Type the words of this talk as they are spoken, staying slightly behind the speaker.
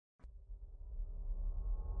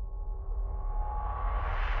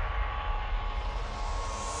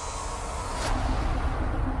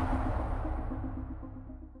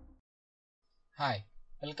Hi,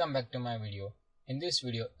 welcome back to my video. In this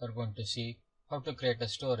video, we're going to see how to create a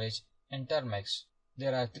storage in Termux.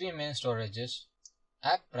 There are three main storages: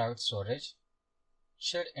 app private storage,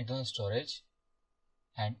 shared internal storage,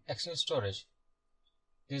 and external storage.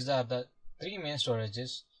 These are the three main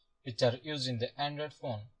storages which are used in the Android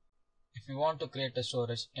phone. If you want to create a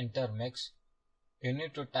storage in Termux, you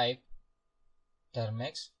need to type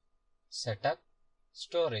Termux setup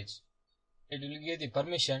storage. It will give the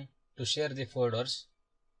permission to share the folders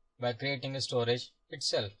by creating a storage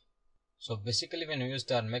itself. So basically when you use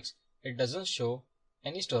Termux, it doesn't show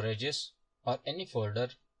any storages or any folder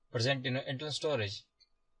present in your internal storage,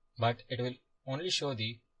 but it will only show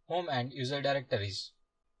the home and user directories.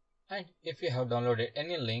 And if you have downloaded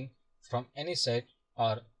any link from any site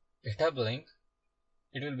or GitHub link,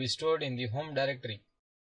 it will be stored in the home directory.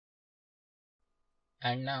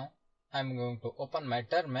 And now I'm going to open my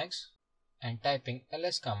Termux and typing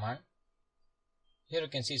ls command. Here you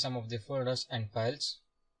can see some of the folders and files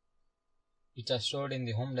which are stored in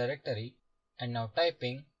the home directory, and now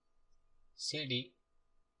typing cd ...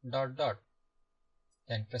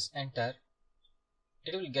 then press enter.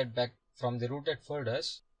 It will get back from the rooted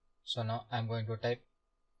folders. So now I'm going to type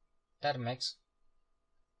Termux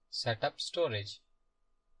setup storage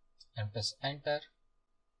and press enter.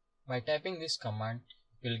 By typing this command,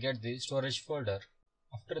 you will get the storage folder.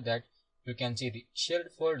 After that, you can see the shared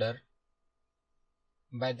folder.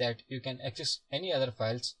 By that, you can access any other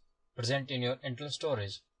files present in your internal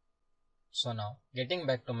storage. So now, getting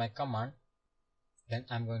back to my command, then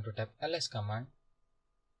I'm going to type ls command.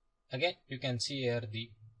 Again, you can see here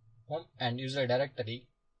the home and user directory,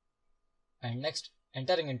 and next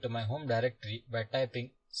entering into my home directory by typing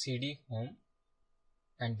cd home,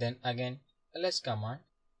 and then again ls command,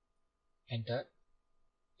 enter.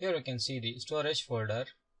 Here you can see the storage folder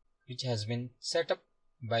which has been set up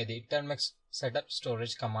by the Termux setup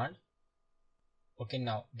storage command. Okay,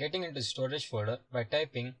 now getting into storage folder by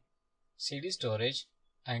typing cd storage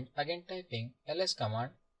and again typing ls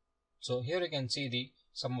command. So here you can see the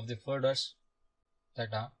some of the folders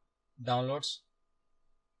that are downloads,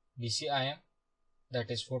 DCIM,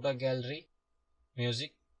 that is photo gallery,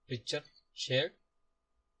 music, picture, shared.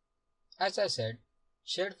 As I said,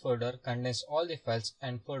 shared folder contains all the files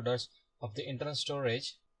and folders of the internal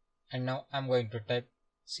storage. And now I'm going to type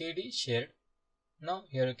cd shared. Now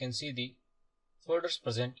here you can see the folders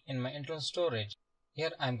present in my internal storage.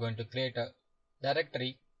 Here I'm going to create a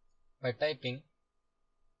directory by typing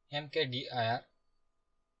mkdir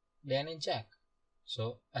Danny Jack.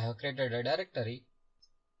 So I have created a directory.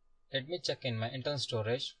 Let me check in my internal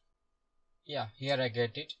storage. Yeah, here I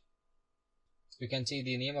get it. You can see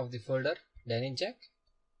the name of the folder, Danny Jack.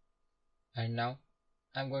 And now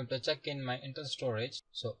I'm going to check in my internal storage.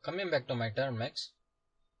 So coming back to my Termux,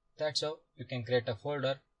 that's how you can create a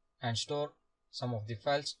folder and store some of the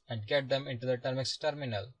files and get them into the Termux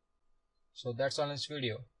terminal. So that's all in this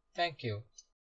video. Thank you.